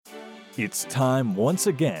It's time once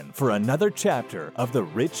again for another chapter of The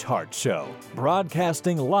Rich Hart Show,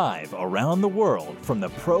 broadcasting live around the world from the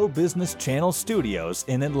Pro Business Channel studios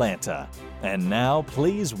in Atlanta. And now,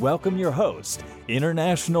 please welcome your host,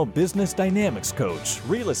 international business dynamics coach,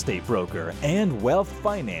 real estate broker, and wealth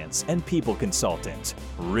finance and people consultant,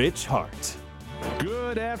 Rich Hart.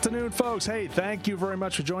 Good afternoon, folks. Hey, thank you very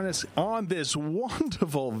much for joining us on this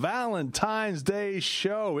wonderful Valentine's Day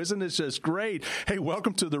show. Isn't this just great? Hey,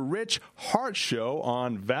 welcome to the Rich Hart Show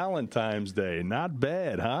on Valentine's Day. Not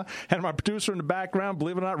bad, huh? And my producer in the background,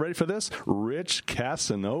 believe it or not, ready for this? Rich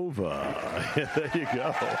Casanova. There you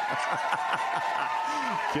go.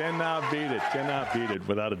 Cannot beat it,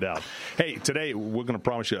 without a doubt. Hey, today we're going to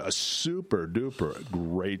promise you a super duper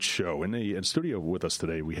great show. In the studio with us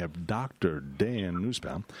today, we have Dr. Dan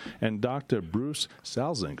Nussbaum and Dr. Bruce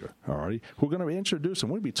Salzinger, all right, who are going to introduce them.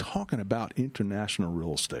 We're going to be talking about international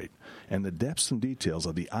real estate and the depths and details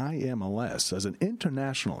of the IMLS as an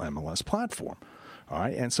international MLS platform. All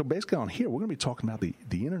right, and so basically on here, we're going to be talking about the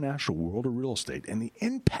international world of real estate and the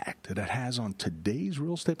impact that it has on today's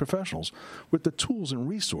real estate professionals with the tools and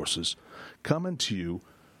resources coming to you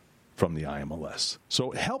from the IMLS.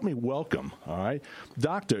 So help me welcome, all right,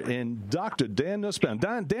 Dr. Dan Nussbaum.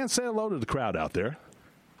 Dan, say hello to the crowd out there.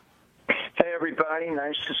 Hey, everybody.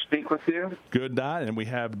 Nice to speak with you. Good, Don. And we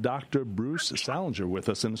have Dr. Bruce Salzinger with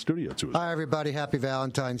us in the studio, too. Hi, everybody. Happy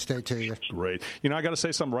Valentine's Day to you. Great. You know, I got to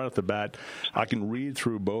say something right off the bat. I can read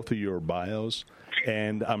through both of your bios,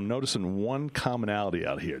 and I'm noticing one commonality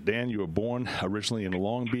out here. Dan, you were born originally in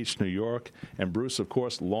Long Beach, New York, and Bruce, of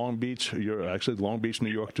course, Long Beach. You're actually Long Beach, New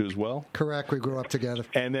York, too, as well? Correct. We grew up together.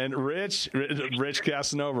 And then Rich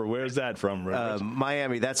Casanova, where's that from, Rich?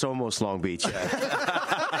 Miami. That's almost Long Beach.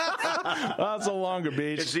 Well, it's a longer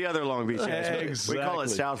beach. It's the other Long Beach. Exactly. We call it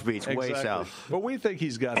South Beach, way south. Well, we think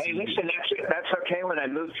he's got Hey, listen, that's okay. When I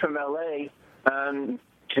moved from L.A. To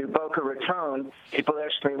Boca Raton, people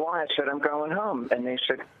asked me why. I said, I'm going home. And they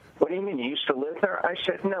said, what do you mean? You used to live there? I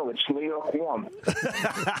said, no, it's New York warm.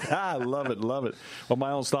 I love it. Well,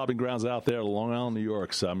 my own stopping ground's out there, Long Island, New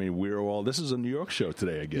York. So, I mean, this is a New York show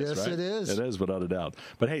today, I guess, yes, right? Yes, it is. It is, without a doubt.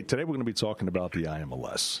 But, hey, today we're going to be talking about the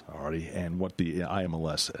IMLS, already, and what the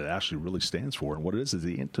IMLS actually really stands for. And what it is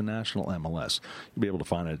the International MLS. You'll be able to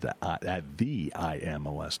find it at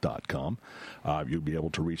theimls.com. You'll be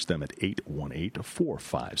able to reach them at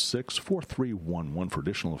 818-456-4311 for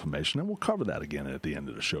additional information. And we'll cover that again at the end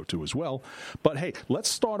of the show, too, as well. But hey, let's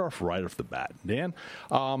start off right off the bat. Dan,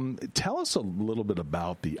 tell us a little bit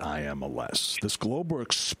about the IMLS, this global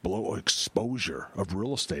exposure of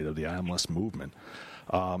real estate of the IMLS movement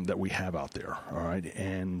that we have out there. All right,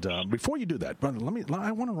 and before you do that, I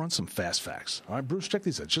want to run some fast facts. All right, Bruce, check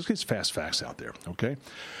these out. Just these fast facts out there. Okay.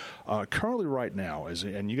 Currently, right now,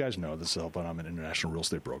 and you guys know this, but I'm an international real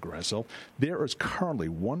estate broker myself, there is currently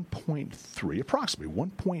approximately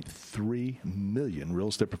 1.3 million real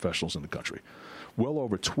estate professionals in the country, well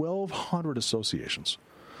over 1,200 associations.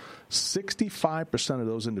 65% of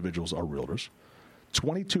those individuals are realtors,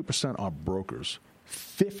 22% are brokers,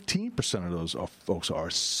 15% of those folks are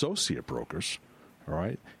associate brokers. All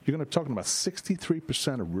right, you're going to be talking about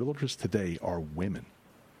 63% of realtors today are women.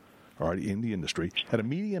 All right, in the industry, at a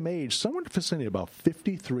median age, somewhere in the vicinity of about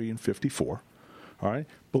 53 and 54. All right,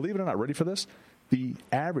 believe it or not, ready for this? The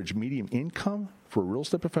average median income for a real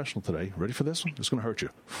estate professional today, ready for this one? It's going to hurt you,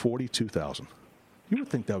 $42,000. You would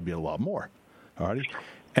think that would be a lot more. All righty,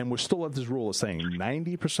 and we're still at this rule of saying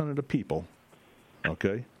 90% of the people,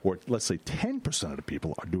 okay, or let's say 10% of the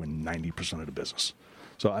people are doing 90% of the business.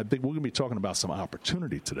 So I think we're going to be talking about some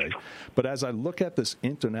opportunity today. But as I look at this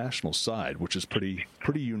international side, which is pretty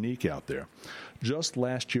unique out there, just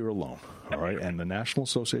last year alone, all right, and the National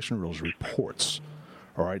Association of Realtors reports,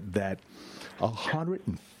 all right, that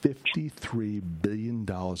 $153 billion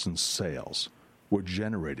in sales were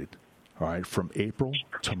generated, all right, from April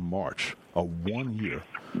to March, a 1 year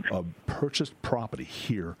of purchased property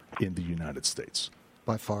here in the United States.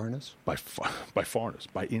 By foreigners? By foreigners,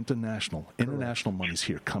 by international monies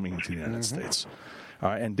here coming into the United States.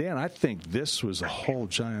 And Dan, I think this was a whole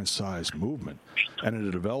giant-sized movement and a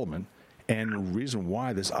development and the reason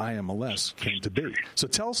why this IMLS came to be. So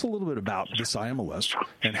tell us a little bit about this IMLS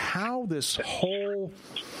and how this whole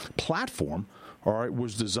platform, all right,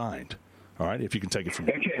 was designed. All right, if you can take it from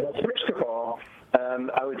here. Okay, well, first of all,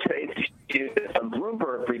 I would say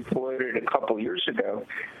Bloomberg reported a couple years ago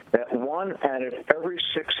that 1 out of every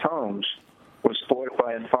 6 homes was bought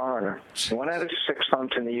by a foreigner. 1 out of 6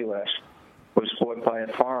 homes in the U.S. was bought by a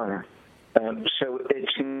foreigner. So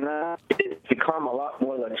it's become a lot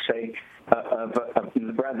more, let's say,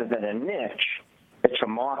 rather than a niche, it's a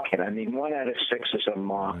market. I mean, 1 out of 6 is a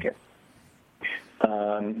market.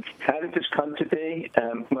 How did this come to be?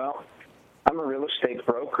 Well, I'm a real estate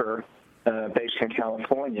broker based in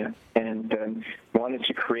California, and wanted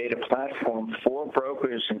to create a platform for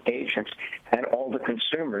brokers and agents and all the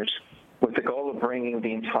consumers with the goal of bringing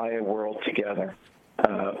the entire world together.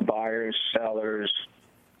 Buyers, sellers,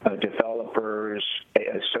 developers,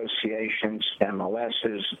 associations,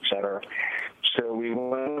 MLSs, et cetera. So we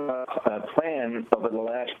went on a plan over the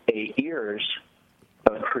last 8 years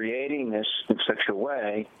of creating this in such a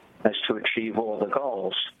way as to achieve all the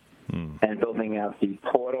goals and building out the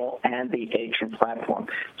portal and the agent platform.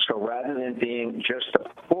 So rather than being just a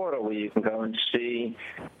portal where you can go and see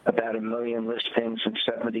about 1 million listings in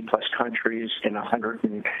 70-plus countries in 100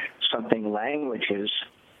 and something languages,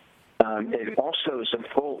 it also is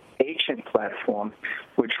a full agent platform,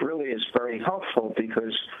 which really is very helpful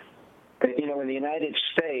because, you know, in the United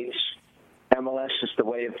States, MLS is the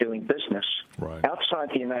way of doing business. Right. Outside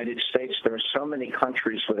the United States, there are so many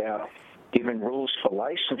countries without even rules for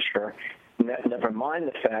licensure, never mind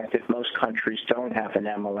the fact that most countries don't have an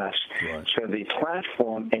MLS. Right. So the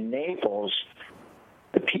platform enables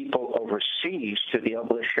the people overseas to be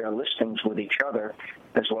able to share listings with each other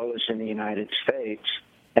as well as in the United States,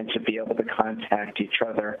 and to be able to contact each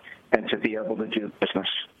other and to be able to do business.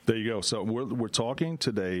 There you go. So we're talking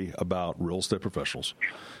today about real estate professionals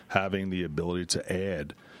having the ability to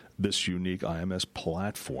add this unique IMS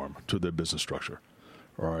platform to their business structure.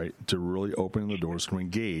 All right, to really open the doors to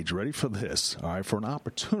engage. Ready for this? All right, for an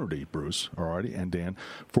opportunity, Bruce. All righty, and Dan,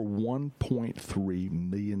 for $1.3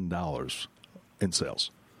 million in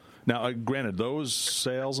sales. Now, granted, those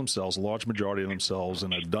sales themselves, a large majority of themselves,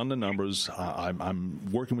 and I've done the numbers.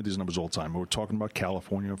 I'm working with these numbers all the time. We're talking about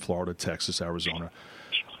California, Florida, Texas, Arizona,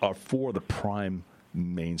 are four of the prime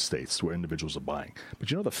main states where individuals are buying.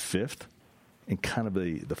 But you know the fifth, and kind of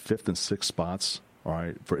the fifth and sixth spots, all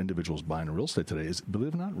right, for individuals buying real estate today is, believe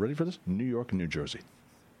it or not, ready for this? New York and New Jersey.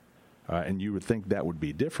 And you would think that would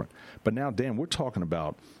be different. But now, Dan, we're talking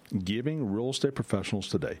about giving real estate professionals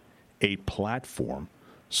today a platform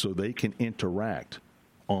so they can interact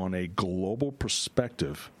on a global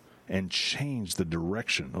perspective and change the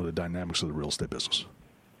direction or the dynamics of the real estate business.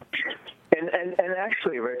 And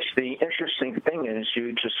actually, Rich, the interesting thing is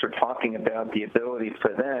you just were talking about the ability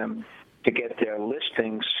for them to get their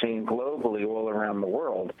listings seen globally all around the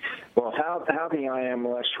world. Well, how the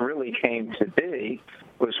IMLS really came to be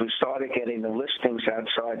was we started getting the listings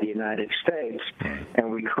outside the United States,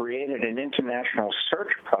 and we created an international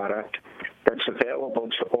search product that's available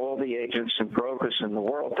to all the agents and brokers in the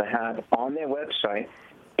world to have on their website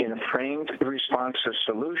in a framed responsive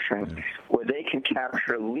solution where they can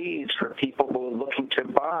capture leads for people who are looking to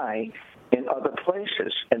buy in other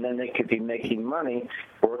places, and then they could be making money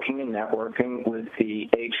working and networking with the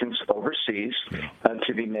agents overseas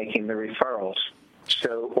to be making the referrals.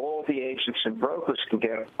 So all the agents and brokers can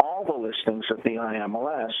get all the listings of the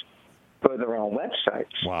IMLS for their own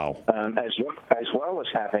websites. Wow. As well as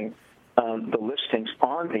having the listings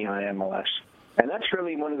on the IMLS. And that's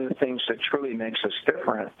really one of the things that truly makes us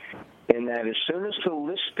different, in that as soon as the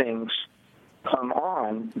listings come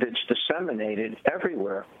on, that's disseminated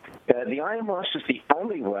everywhere. The IMLS is the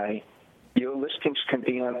only way your listings can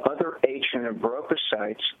be on other agent and broker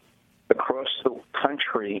sites across the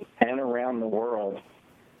country and around the world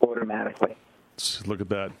automatically. Look at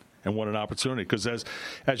that. And what an opportunity. Because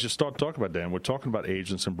as you start talking about, Dan, we're talking about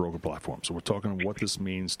agents and broker platforms. So we're talking what this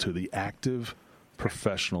means to the active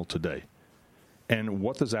professional today, and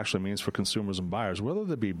what this actually means for consumers and buyers, whether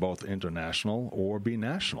they be both international or be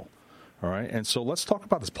national. All right, and so let's talk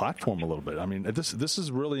about this platform a little bit. I mean, this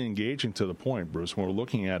is really engaging to the point, Bruce, when we're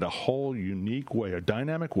looking at a whole unique way, a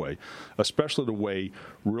dynamic way, especially the way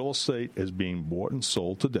real estate is being bought and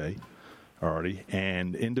sold today, already,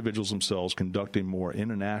 and individuals themselves conducting more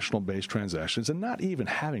international-based transactions and not even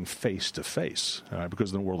having face-to-face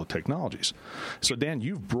because of the world of technologies. So, Dan,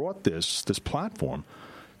 you've brought this platform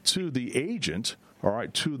to the agent, all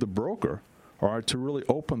right, to the broker, all right, to really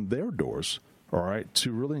open their doors, all right,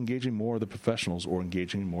 to really engaging more of the professionals or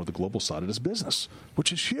engaging more of the global side of this business,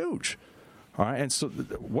 which is huge. All right, and so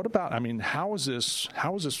what about, I mean, how is this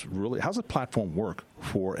really, how does the platform work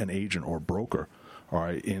for an agent or broker, all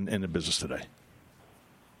right, in the business today?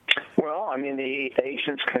 Well, I mean, the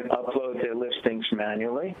agents can upload their listings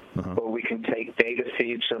manually, or we can take data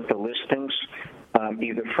feeds of the listings,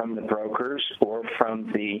 either from the brokers or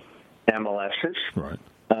from the MLSs. Right.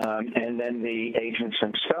 And then the agents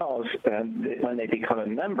themselves, when they become a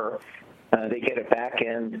member, they get a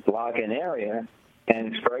back-end login area, and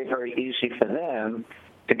it's very, very easy for them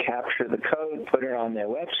to capture the code, put it on their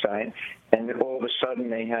website, and all of a sudden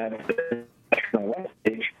they have the national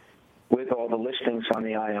webpage with with all the listings on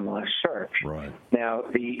the IMLS search. Right. Now,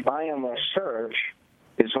 the IMLS search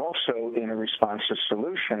is also in a responsive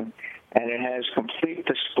solution, and it has complete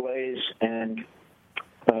displays and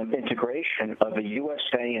integration of a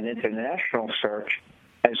USA and international search,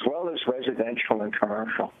 as well as residential and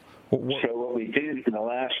commercial. So what we did in the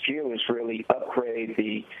last year was really upgrade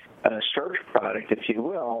the search product, if you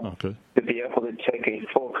will, to be able to take a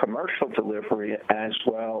full commercial delivery as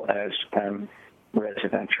well as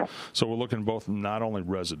residential. So we're looking both not only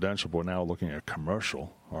residential, but now looking at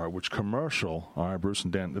commercial. All right, which commercial, all right, Bruce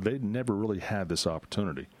and Dan, they never really had this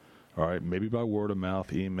opportunity. All right, maybe by word of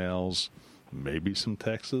mouth, emails, maybe some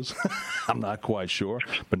texts. I'm not quite sure.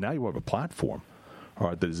 But now you have a platform, all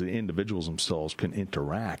right, that the individuals themselves can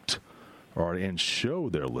interact, all right, and show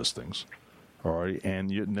their listings. All right, and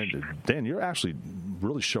Dan, you're actually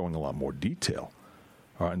really showing a lot more detail.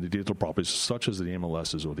 All right, and the digital properties such as the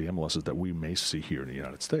MLSs or the MLSs that we may see here in the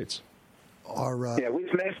United States. Yeah,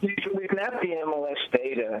 we've mapped the MLS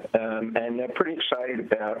data, and they're pretty excited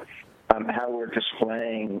about how we're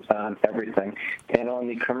displaying everything. And on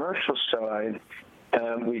the commercial side,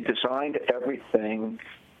 we designed everything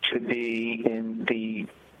to be in the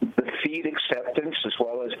feed acceptance as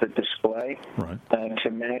well as the display to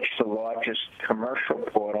match the largest commercial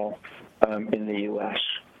portal in the U.S.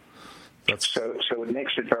 So it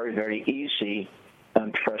makes it very, very easy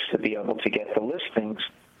for us to be able to get the listings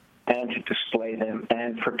and to display them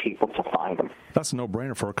and for people to find them. That's a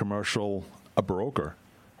no-brainer for a broker,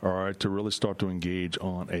 all right, to really start to engage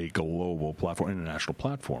on a global platform, international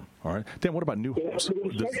platform. All right. Dan, what about new homes?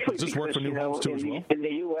 Does this work for new homes too as well? In the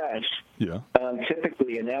U.S.,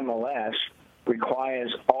 typically an MLS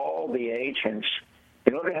requires all the agents,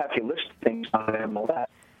 in order to have your listings on MLS,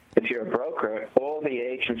 if you're a broker, all the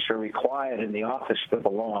agents are required in the office to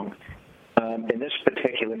belong. In this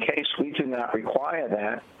particular case, we do not require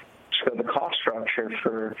that. So the cost structure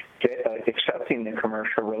for accepting the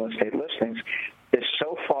commercial real estate listings is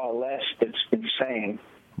so far less, it's insane,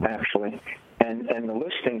 actually. And the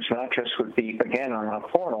listings not just would be, again, on our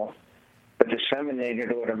portal, but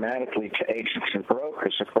disseminated automatically to agents and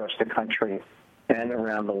brokers across the country and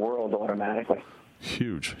around the world automatically.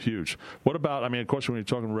 Huge, huge. What about, of course, when you're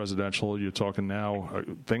talking residential, you're talking now,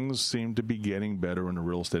 things seem to be getting better in the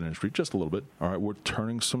real estate industry, just a little bit. All right, we're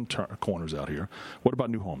turning some corners out here. What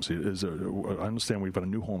about new homes? I understand we've got a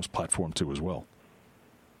new homes platform, too, as well.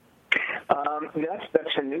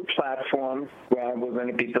 That's a new platform. We're going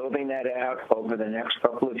to be building that out over the next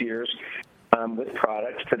couple of years with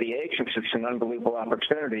product. For the agents, it's an unbelievable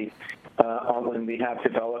opportunity when we have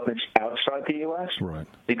developments outside the U.S. Right.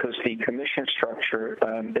 Because the commission structure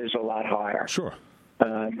is a lot higher. Sure.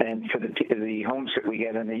 And for the homes that we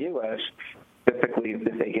get in the U.S., typically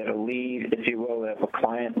if they get a lead, if you will, they have a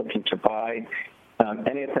client looking to buy,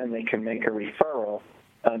 any of them they can make a referral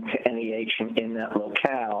to any agent in that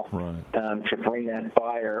locale to bring that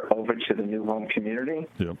buyer over to the new home community.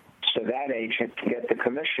 Yep. So that agent can get the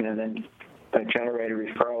commission and then generate a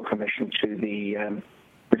referral commission to the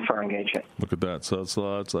referring agent. Look at that. So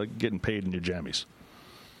it's like getting paid in your jammies.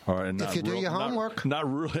 All right, and if you do your homework. Not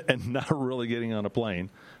really getting on a plane,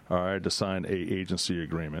 all right, to sign a agency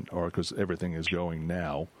agreement, or because everything is going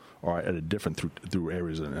now, all right, at a different through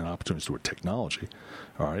areas and opportunities through technology,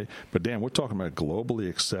 all right. But Dan, we're talking about globally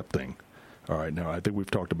accepting, all right. Now I think we've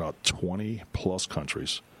talked about 20 plus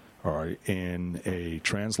countries, all right, in a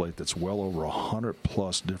translate that's well over 100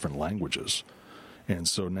 plus different languages, and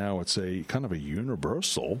so now it's a kind of a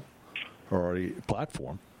universal, all right,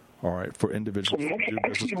 platform. All right, for individuals.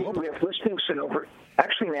 Actually, we have listings in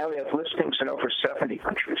over 70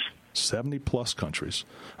 countries. 70 plus countries.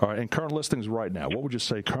 All right, and current listings right now. What would you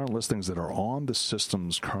say current listings that are on the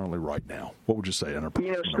systems currently right now? What would you say?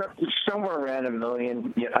 Somewhere around 1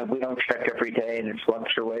 million. We don't check every day, and it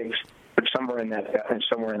fluctuates, but somewhere in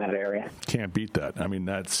that area. Can't beat that. I mean,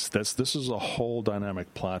 this is a whole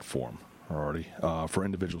dynamic platform. Already for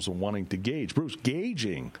individuals who are wanting to gauge, Bruce,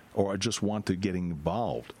 gauging, or just want to get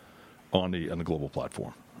involved on the global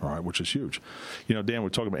platform, all right, which is huge. Dan, we're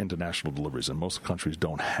talking about international deliveries, and most countries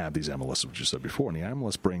don't have these MLSs, which you said before. And the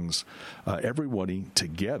MLS brings everybody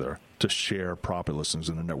together to share property listings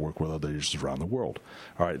in a network with other agents around the world.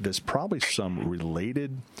 All right, there's probably some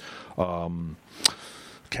related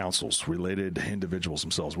councils, related individuals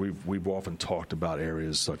themselves. We've often talked about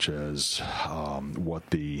areas such as what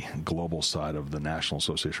the global side of the National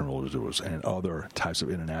Association of Realtors does, and other types of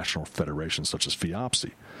international federations such as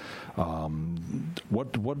FIAPSI.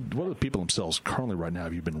 What are the people themselves currently right now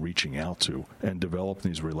have you been reaching out to and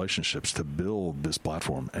developing these relationships to build this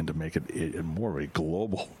platform and to make it more of a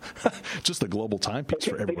global, just a global timepiece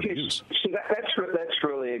for everybody to use? See, that's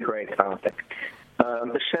really a great topic.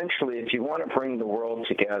 Essentially, if you want to bring the world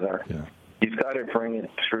together, you've got to bring it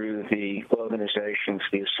through the organizations,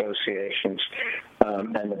 the associations,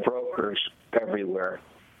 and the brokers everywhere.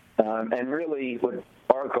 And really what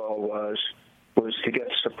our goal was to get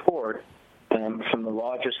support from the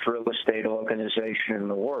largest real estate organization in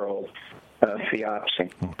the world, FIAPSI.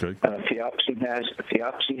 Okay.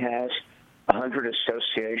 FIAPSI has 100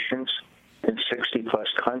 associations in 60-plus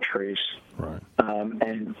countries. Right.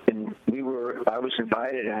 And I was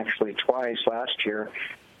invited actually twice last year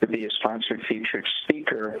to be a sponsored featured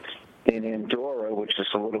speaker in Andorra, which is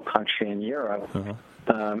a little country in Europe,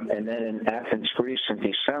 and then in Athens, Greece in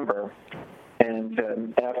December. And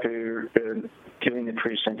after doing the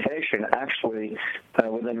presentation, actually,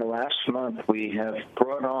 within the last month, we have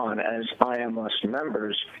brought on as IMLS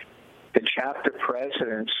members the chapter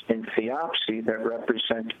presidents in FIAPSI that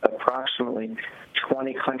represent approximately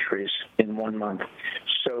 20 countries in 1 month.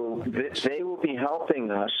 So they will be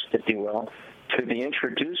helping us, if you will, to be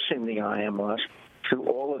introducing the IMLS to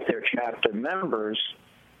all of their chapter members,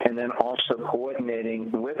 and then also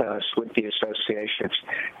coordinating with us with the associations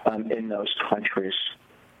in those countries.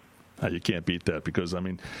 You can't beat that because, I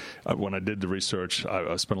mean, when I did the research,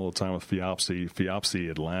 I spent a little time with FIAPSI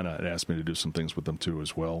Atlanta, and asked me to do some things with them too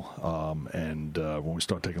as well. And when we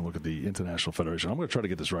start taking a look at the International Federation, I'm going to try to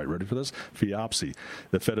get this right. Ready for this? FIAPSI,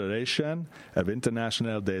 the Federation of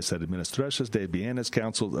International de Administraciones de Bienes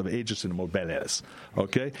Council of Agents and Mobiliarios.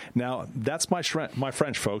 Okay? Now, that's my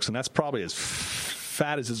French, folks, and that's probably as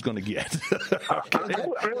fat as it's going to get.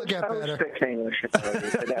 We'll get better.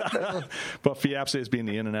 But FIAPSI is being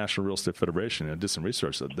the International Real Estate Federation, and I did some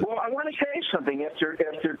research. Well, I want to tell you something. After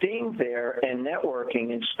being there and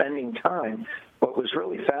networking and spending time, what was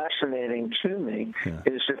really fascinating to me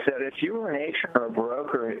is that if you were an agent or a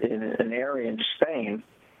broker in an area in Spain,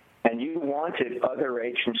 and you wanted other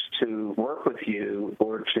agents to work with you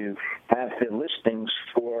or to have the listings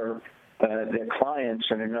for their clients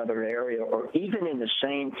in another area or even in the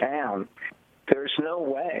same town, there's no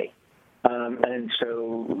way. And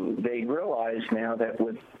so they realize now that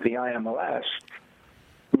with the IMLS,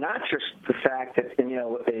 not just the fact that,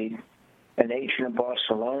 an agent in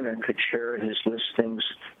Barcelona could share his listings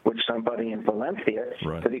with somebody in Valencia,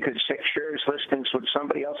 but he could share his listings with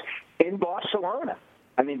somebody else in Barcelona.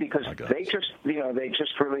 I mean, because they just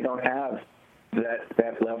really don't have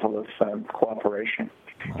that level of cooperation.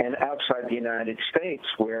 And outside the United States,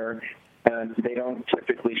 where they don't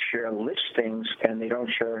typically share listings and they don't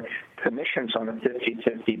share commissions on a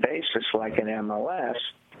 50-50 basis like an MLS,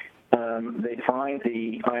 they find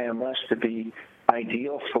the IMLS to be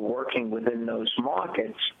ideal for working within those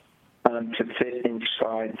markets to fit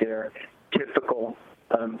inside their typical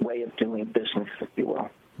way of doing business, if you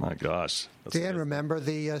will. My gosh. Dan, remember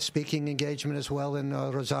the speaking engagement as well in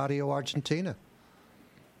Rosario, Argentina?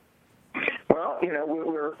 Well,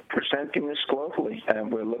 we're presenting this globally,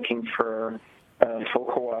 and we're looking for full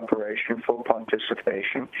cooperation, full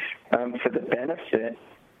participation for the benefit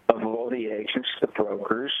of all the agents, the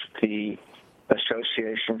brokers, the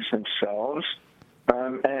associations themselves,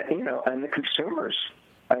 and the consumers.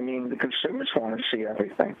 I mean, the consumers want to see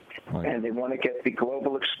everything, and they want to get the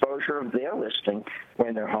global exposure of their listing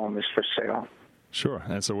when their home is for sale. Sure.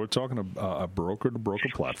 And so we're talking a broker-to-broker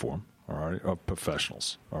platform, all right, of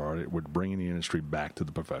professionals, all right? We're bringing the industry back to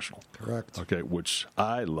the professional. Correct. Okay, which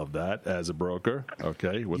I love that as a broker,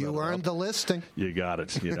 okay? You earned the listing. You got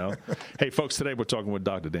it, Hey, folks, today we're talking with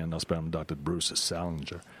Dr. Dan Nussbaum and Dr. Bruce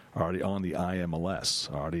Salinger, already on the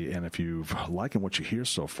IMLS, already. And if you've liking what you hear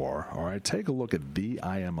so far, all right, take a look at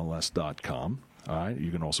theimls.com, all right?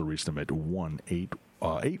 You can also reach them at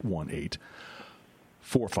 818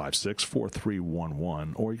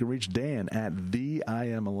 456-4311, or you can reach Dan at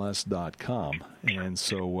theimls.com. And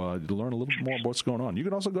so to learn a little bit more about what's going on. You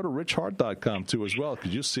can also go to richhart.com too as well,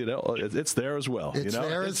 because you see it's there as well. It's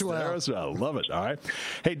there as well. Love it. All right.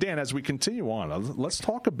 Hey, Dan, as we continue on, let's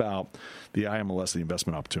talk about the IMLS, the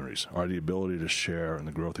investment opportunities, or the ability to share in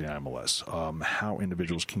the growth of the IMLS, how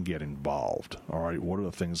individuals can get involved. All right. What are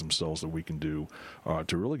the things themselves that we can do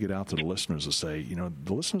to really get out to the listeners to say,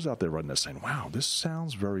 the listeners out there right now saying, wow, this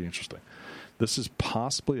sounds very interesting. This is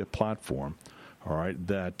possibly a platform, all right,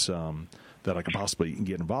 that that I could possibly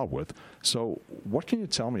get involved with. So what can you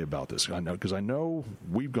tell me about this? Because I know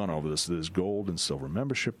we've gone over this. There's gold and silver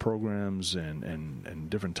membership programs and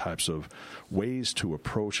different types of ways to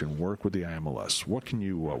approach and work with the IMLS. What can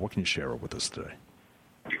you share with us today?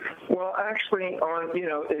 Well, actually,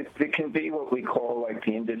 it can be what we call like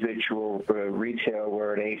the individual retail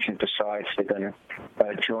where an agent decides they're going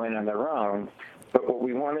to join on their own. But what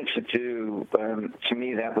we wanted to do, to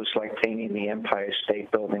me, that was like painting the Empire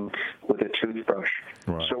State Building with a toothbrush.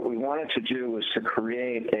 Right. So what we wanted to do was to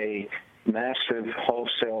create a massive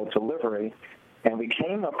wholesale delivery, and we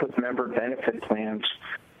came up with member benefit plans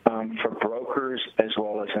for brokers as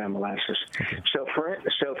well as MLSs. Okay. So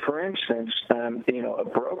for instance, a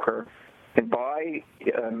broker can buy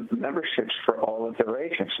memberships for all of their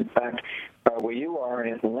agents. In fact, where you are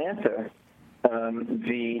in Atlanta,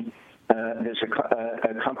 there's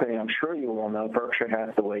a company I'm sure you all know, Berkshire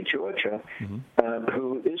Hathaway Georgia,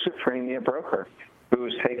 who is a premier broker who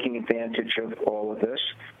is taking advantage of all of this,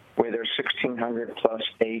 where their 1,600 plus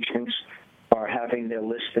agents are having their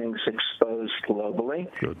listings exposed globally.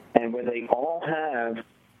 Good. And where they all have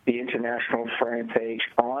the international front page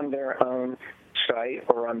on their own site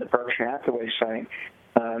or on the Berkshire Hathaway site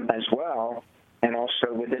as well, and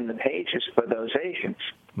also within the pages for those agents,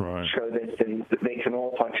 right, so that they can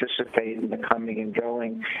all participate in the coming and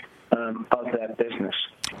going of that business.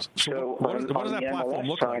 So what does that platform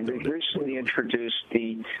look like? We've recently introduced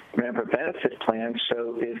the member benefit plan,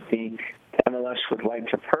 so if the MLS would like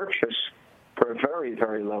to purchase for a very,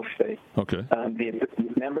 very low fee, okay, the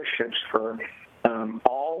memberships for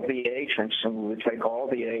all the agents, and we would take all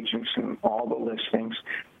the agents and all the listings,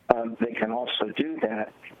 they can also do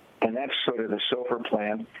that. And that's sort of the silver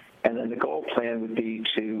plan. And then the gold plan would be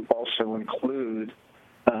to also include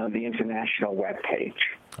the international web page.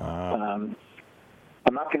 I'm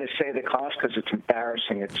not going to say the cost because it's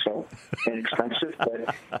embarrassing. It's so inexpensive.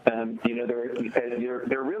 But,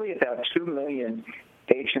 there are really about 2 million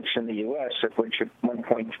agents in the U.S., of which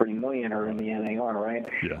 1.3 million are in the NAR, right?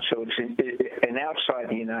 Yeah. So and outside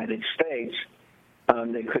the United States,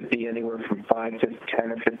 there could be anywhere from 5 to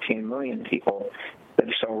 10 or 15 million people that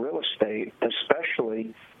sell real estate,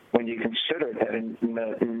 especially when you consider that in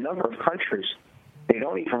a number of countries, they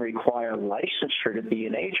don't even require licensure to be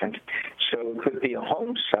an agent. So it could be a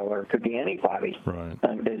home seller, it could be anybody. Right.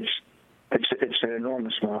 It's an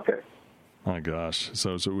enormous market. My gosh.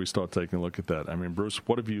 So we start taking a look at that. I mean, Bruce,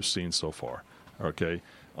 what have you seen so far? Okay,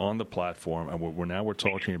 on the platform, and we're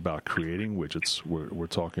talking about creating widgets. We're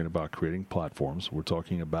talking about creating platforms. We're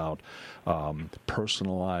talking about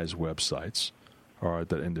personalized websites, all right,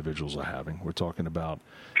 that individuals are having. We're talking about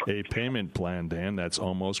a payment plan, Dan, that's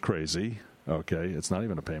almost crazy. Okay, it's not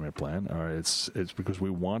even a payment plan. All right, it's because we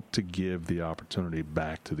want to give the opportunity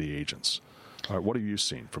back to the agents. All right, what have you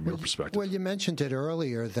seen from your perspective? Well, you mentioned it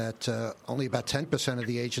earlier that only about 10% of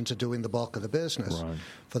the agents are doing the bulk of the business. Right.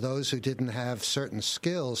 For those who didn't have certain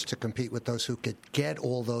skills to compete with those who could get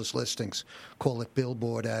all those listings, call it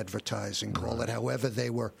billboard advertising, call it however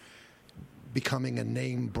they were becoming a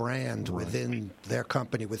name brand within their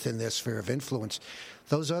company, within their sphere of influence.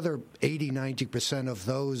 Those other 80, 90% of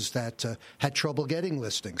those that had trouble getting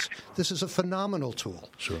listings, this is a phenomenal tool.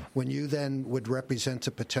 Sure. When you then would represent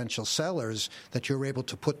to potential sellers that you're able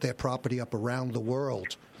to put their property up around the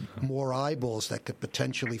world, more eyeballs that could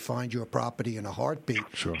potentially find your property in a heartbeat,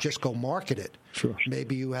 just go market it. Sure.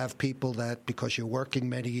 Maybe you have people that, because you're working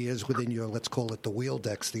many years within your, let's call it the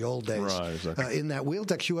Wheeldex, the old days. Right, exactly. In that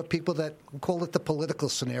Wheeldex, you have people that call it the political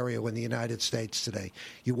scenario in the United States today.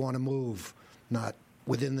 You want to move, not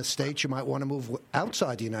within the States. You might want to move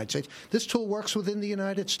outside the United States. This tool works within the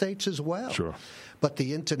United States as well. Sure. But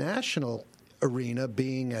the international arena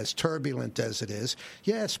being as turbulent as it is,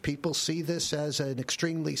 yes, people see this as an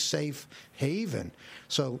extremely safe haven.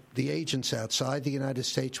 So the agents outside the United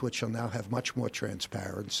States, which will now have much more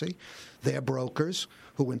transparency, their brokers,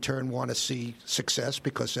 who in turn want to see success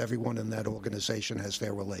because everyone in that organization has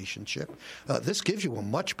their relationship. This gives you a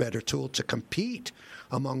much better tool to compete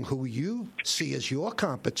among who you see as your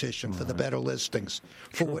competition for the better listings,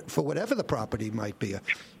 for whatever the property might be.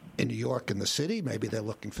 In New York, in the city, maybe they're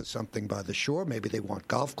looking for something by the shore. Maybe they want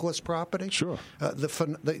golf course property. Sure.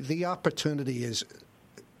 The opportunity is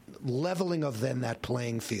leveling of then that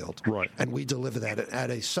playing field. Right. And we deliver that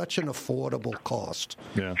at such an affordable cost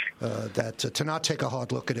that to not take a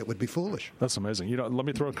hard look at it would be foolish. That's amazing. You know, let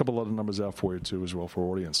me throw a couple other numbers out for you, too, as well, for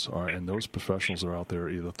our audience. All right, and those professionals are out there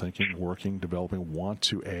either thinking, working, developing, want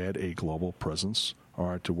to add a global presence, all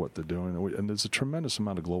right, to what they're doing. And there's a tremendous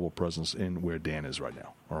amount of global presence in where Dan is right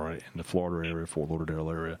now. all right, in the Florida area, Fort Lauderdale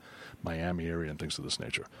area, Miami area, and things of this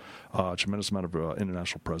nature. Tremendous amount of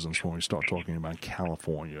international presence when we start talking about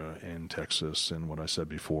California and Texas and what I said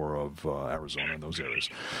before of Arizona and those areas.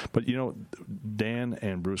 But, you know, Dan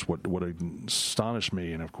and Bruce, what astonished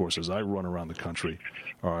me, and of course, as I run around the country,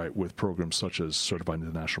 all right, with programs such as Certified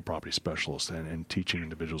International Property Specialist and teaching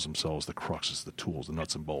individuals themselves the cruxes, the tools, the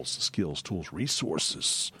nuts and bolts, the skills, tools,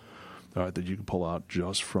 resources, all right, that you can pull out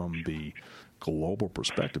just from the global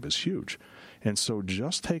perspective is huge. And so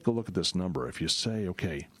just take a look at this number. If you say,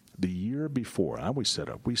 okay, the year before, we said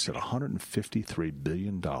 $153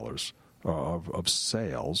 billion of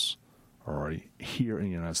sales, all right, here in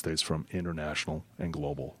the United States from international and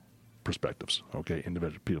global perspectives, okay,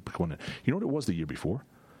 individual people coming in. You know what it was the year before?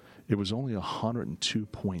 It was only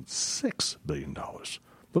 $102.6 billion.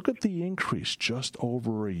 Look at the increase just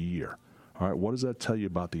over a year. All right, what does that tell you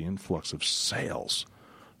about the influx of sales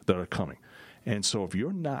that are coming? And so if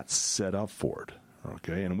you're not set up for it,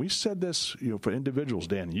 okay, and we said this, you know, for individuals,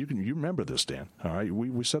 Dan, you remember this, Dan, all right?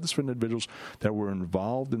 We said this for individuals that were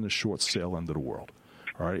involved in the short sale end of the world.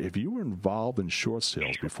 All right, if you were involved in short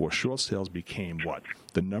sales before short sales became what?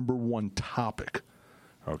 The number one topic,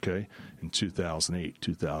 okay, in 2008,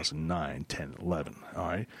 2009, 10, 11, all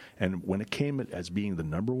right? And when it came as being the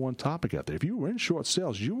number one topic out there, if you were in short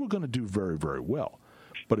sales, you were going to do very, very well.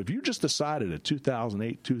 But if you just decided in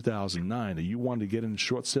 2008, 2009 that you wanted to get into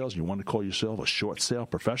short sales, you wanted to call yourself a short sale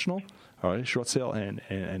professional, all right, short sale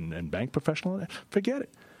and bank professional, forget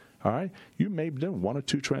it. All right, you may have done one or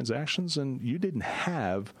two transactions, and you didn't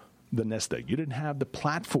have the nest egg. You didn't have the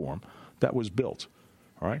platform that was built.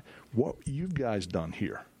 All right, what you guys done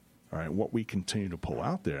here, all right, what we continue to pull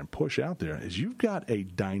out there and push out there is you've got a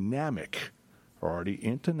dynamic, already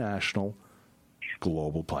international,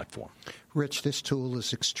 global platform. Rich, this tool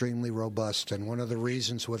is extremely robust, and one of the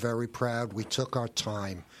reasons we're very proud, we took our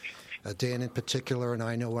time. Dan in particular, and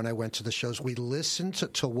I know when I went to the shows, we listened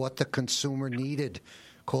to what the consumer needed.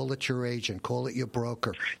 Call it your agent, call it your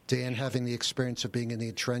broker. Dan having the experience of being in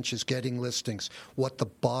the trenches, getting listings, what the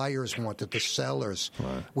buyers wanted, the sellers.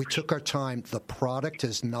 Right. We took our time. The product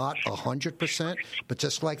is not 100%, but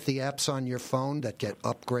just like the apps on your phone that get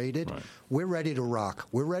upgraded, right. We're ready to rock.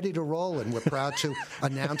 We're ready to roll, and we're proud to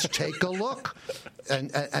announce, take a look,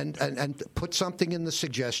 and put something in the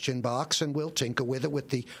suggestion box, and we'll tinker with it with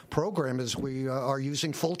the programmers we are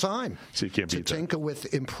using full time. So you can't beat that. Tinker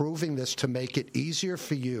with improving this to make it easier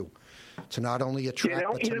for you to not only attract,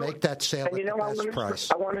 but to make that sale at the best price.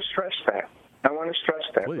 I want to stress that.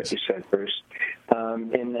 Please. What you said, Bruce,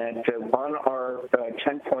 in that on our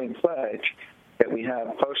 10-point pledge that we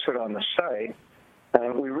have posted on the site,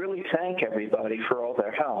 we really thank everybody for all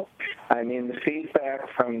their help. I mean, the feedback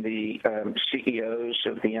from the CEOs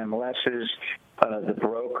of the MLSs, the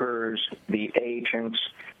brokers, the agents,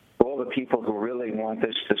 all the people who really want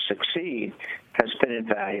this to succeed has been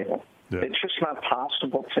invaluable. Yeah. It's just not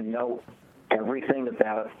possible to know everything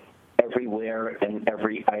about everywhere and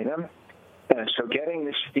every item. So getting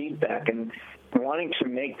this feedback and wanting to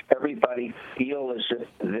make everybody feel as if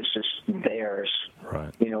this is theirs.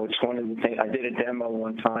 Right. You know, it's one of the things. I did a demo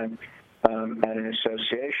one time at an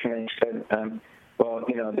association, and said, "Well,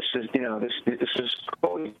 you know, this is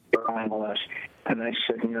called your IMLS," and I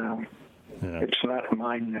said, "No, it's not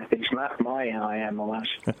mine. It's not my IMLS.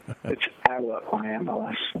 It's our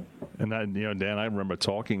IMLS." And Dan, I remember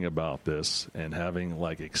talking about this and having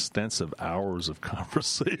like extensive hours of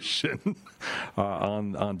conversation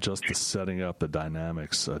on just the setting up, the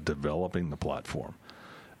dynamics, developing the platform,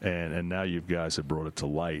 and now you guys have brought it to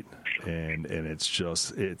light, and it's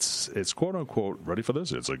just it's quote unquote, ready for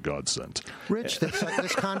this? It's a godsend. Rich,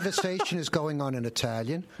 this conversation is going on in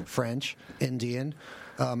Italian, French, Indian,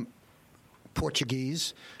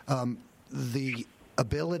 Portuguese. The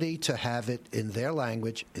ability to have it in their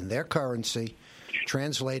language, in their currency,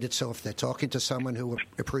 translated so if they're talking to someone who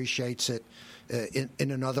appreciates it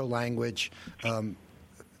in another language,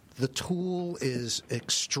 the tool is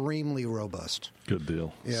extremely robust. Good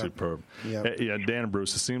deal. Yeah. Superb. Yeah, Dan and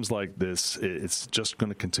Bruce, it seems like it's just going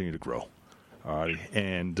to continue to grow. All right,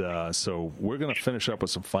 and so we're going to finish up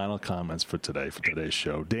with some final comments for today's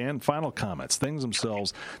show. Dan, final comments, things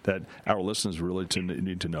themselves that our listeners really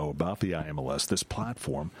need to know about the IMLS, this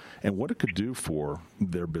platform, and what it could do for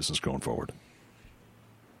their business going forward.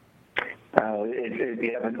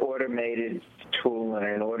 You have an automated tool and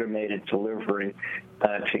an automated delivery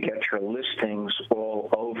to get your listings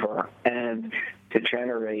all over and to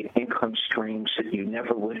generate income streams that you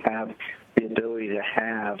never would have the ability to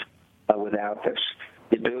have without this.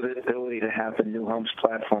 The ability to have the New Homes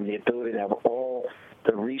platform, the ability to have all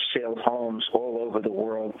the resale homes all over the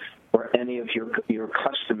world, where any of your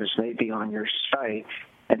customers may be on your site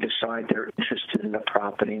and decide they're interested in a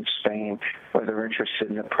property in Spain or they're interested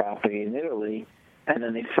in a property in Italy, and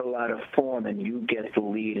then they fill out a form and you get the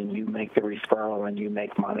lead and you make the referral and you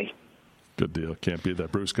make money. Good deal. Can't beat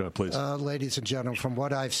that. Bruce, go ahead, please. Ladies and gentlemen, from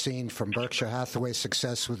what I've seen from Berkshire Hathaway's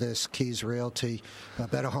success with this, Keys Realty,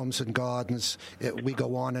 Better Homes and Gardens, we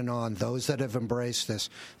go on and on. Those that have embraced this,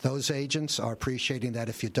 those agents are appreciating that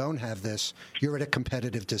if you don't have this, you're at a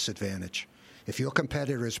competitive disadvantage. If your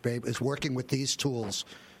competitor is working with these tools,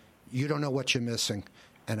 you don't know what you're missing.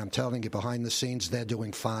 And I'm telling you, behind the scenes, they're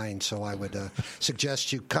doing fine. So I would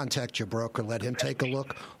suggest you contact your broker, let him take a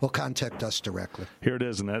look, or contact us directly. Here it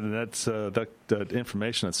is, and that's that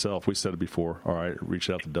information itself. We said it before. All right,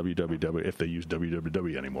 reach out to www if they use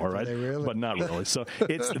www anymore, right? Do they really? But not really. So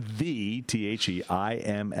it's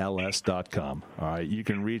TheIMLS.com. All right, you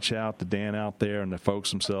can reach out to Dan out there and the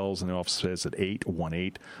folks themselves in the office. It's at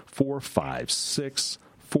 818-456-4311.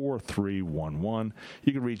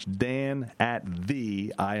 You can reach Dan at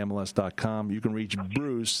theimls.com. You can reach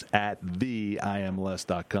Bruce at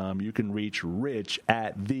theimls.com. You can reach Rich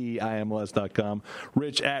at theimls.com.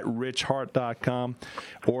 Rich at richhart.com.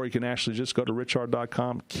 Or you can actually just go to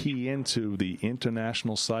richhart.com, key into the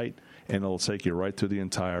international site, and it'll take you right through the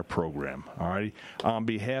entire program. All right. On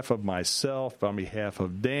behalf of myself, on behalf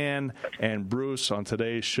of Dan and Bruce on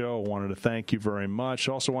today's show, I wanted to thank you very much.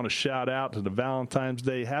 Also want to shout out to the Valentine's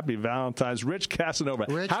Day. Happy Valentine's. Rich Casanova.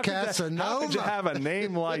 How could you have a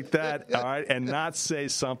name like that, all right, and not say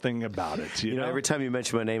something about it? You know, every time you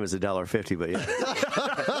mention my name is $1.50, but yeah.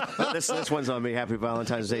 this one's on me. Happy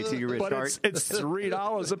Valentine's Day to you, Rich Hart. It's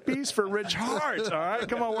 $3 a piece for Rich Hart. All right,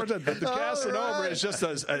 come on, the Casanova is just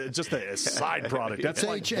a side product. That's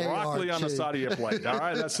like broccoli on the side of your plate. All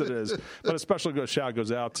right, that's what it is. But a special shout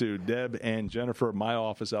goes out to Deb and Jennifer at my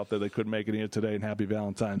office out there. They couldn't make it here today, and happy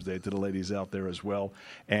Valentine's Day to the ladies out there as well.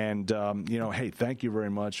 And, hey, thank you very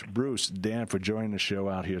much, Bruce, Dan, for joining the show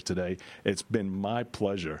out here today. It's been my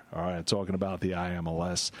pleasure, all right, talking about the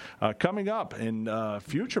IMLS. Coming up in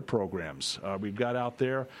future programs, we've got out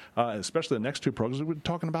there, especially the next two programs, we're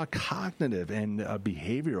talking about cognitive and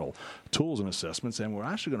behavioral tools and assessments, and we're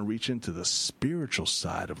actually going to reach into the spiritual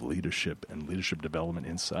side of leadership and leadership development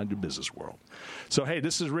inside the business world. So, hey,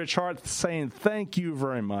 this is Rich Hart saying thank you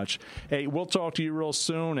very much. Hey, we'll talk to you real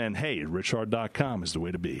soon, and, hey, richhart.com is the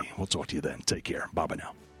way to be. We'll talk to you then. Take care. Bye-bye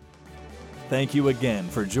now. Thank you again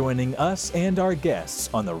for joining us and our guests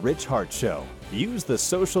on The Rich Hart Show. Use the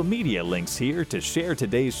social media links here to share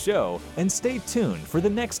today's show, and stay tuned for the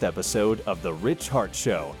next episode of The Rich Hart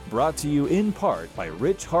Show, brought to you in part by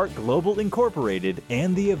Rich Hart Global Incorporated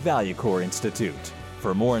and the Evalucor Institute.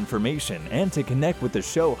 For more information and to connect with the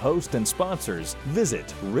show host and sponsors,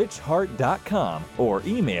 visit richhart.com or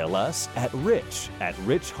email us at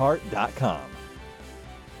rich@richhart.com.